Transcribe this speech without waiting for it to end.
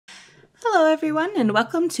Hello everyone and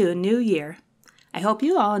welcome to a new year. I hope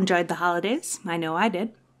you all enjoyed the holidays. I know I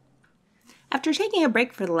did. After taking a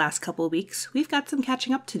break for the last couple of weeks, we've got some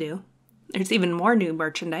catching up to do. There's even more new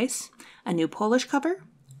merchandise, a new Polish cover,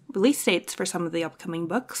 release dates for some of the upcoming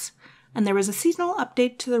books, and there was a seasonal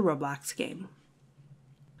update to the Roblox game.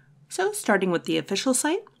 So starting with the official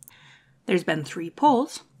site, there's been 3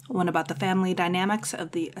 polls, one about the family dynamics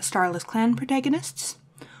of the Starless Clan protagonists,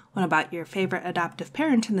 one about your favorite adoptive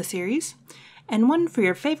parent in the series, and one for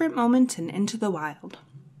your favorite moment in Into the Wild.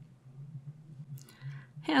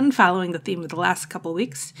 And following the theme of the last couple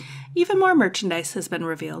weeks, even more merchandise has been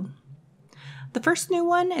revealed. The first new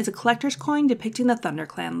one is a collector's coin depicting the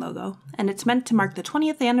ThunderClan logo, and it's meant to mark the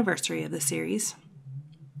 20th anniversary of the series.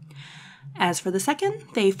 As for the second,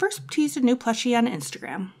 they first teased a new plushie on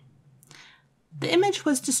Instagram. The image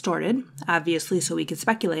was distorted, obviously so we could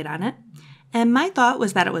speculate on it, and my thought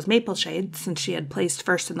was that it was Mapleshade, since she had placed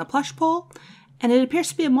first in the plush poll, and it appears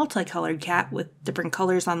to be a multicolored cat with different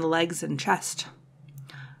colors on the legs and chest.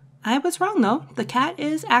 I was wrong though, the cat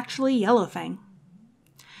is actually Yellowfang.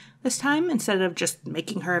 This time, instead of just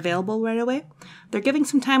making her available right away, they're giving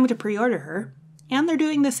some time to pre-order her, and they're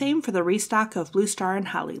doing the same for the restock of Blue Star and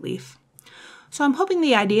Hollyleaf. So I'm hoping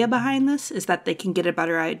the idea behind this is that they can get a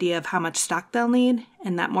better idea of how much stock they'll need,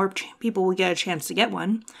 and that more people will get a chance to get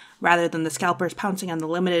one, rather than the scalpers pouncing on the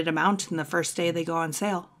limited amount in the first day they go on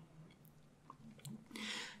sale.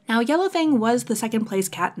 Now, Yellowfang was the second place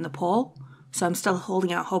cat in the poll, so I'm still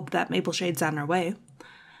holding out hope that Mapleshade's on her way.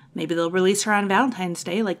 Maybe they'll release her on Valentine's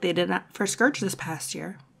Day like they did for Scourge this past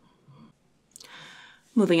year.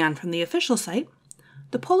 Moving on from the official site,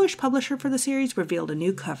 the Polish publisher for the series revealed a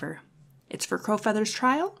new cover. It's for Crowfeather's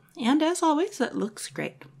trial, and as always, it looks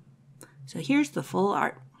great. So here's the full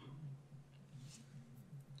art.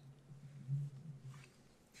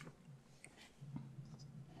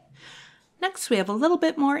 Next, we have a little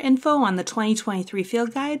bit more info on the 2023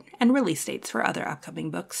 field guide and release dates for other upcoming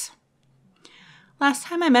books. Last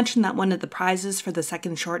time I mentioned that one of the prizes for the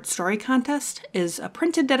second short story contest is a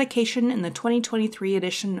printed dedication in the 2023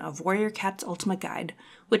 edition of Warrior Cat's Ultimate Guide,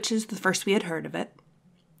 which is the first we had heard of it.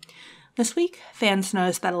 This week, fans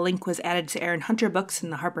noticed that a link was added to Aaron Hunter books in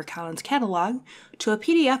the HarperCollins catalog to a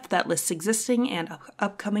PDF that lists existing and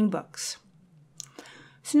upcoming books.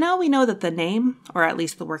 So now we know that the name, or at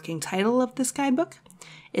least the working title of this guidebook,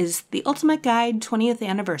 is The Ultimate Guide 20th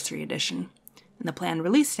Anniversary Edition, and the planned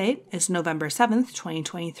release date is November 7th,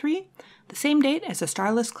 2023, the same date as A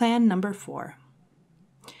Starless Clan number 4.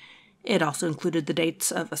 It also included the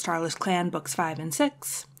dates of A Starless Clan books 5 and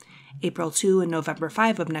 6, April 2 and November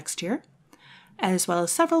 5 of next year, as well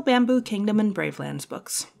as several Bamboo Kingdom and Bravelands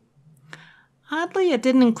books. Oddly, it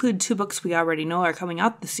didn't include 2 books we already know are coming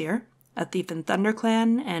out this year, A Thief in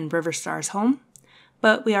ThunderClan and River Star's Home,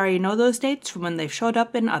 but we already know those dates from when they've showed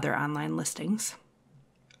up in other online listings.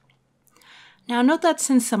 Now note that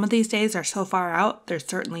since some of these days are so far out, they're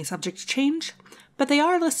certainly subject to change, but they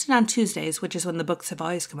are listed on Tuesdays, which is when the books have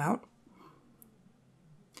always come out.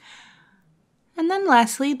 And then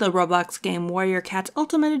lastly, the Roblox game Warrior Cat's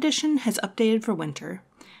Ultimate Edition has updated for winter,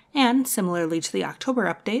 and similarly to the October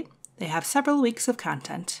update, they have several weeks of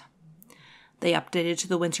content. They updated to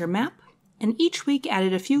the winter map, and each week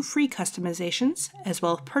added a few free customizations, as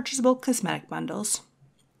well as purchasable cosmetic bundles.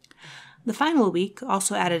 The final week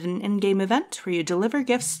also added an in-game event where you deliver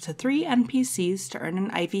gifts to 3 NPCs to earn an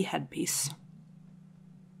Ivy headpiece.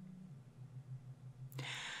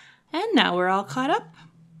 And now we're all caught up.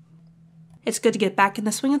 It's good to get back in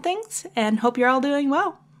the swing of things, and hope you're all doing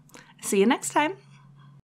well. See you next time.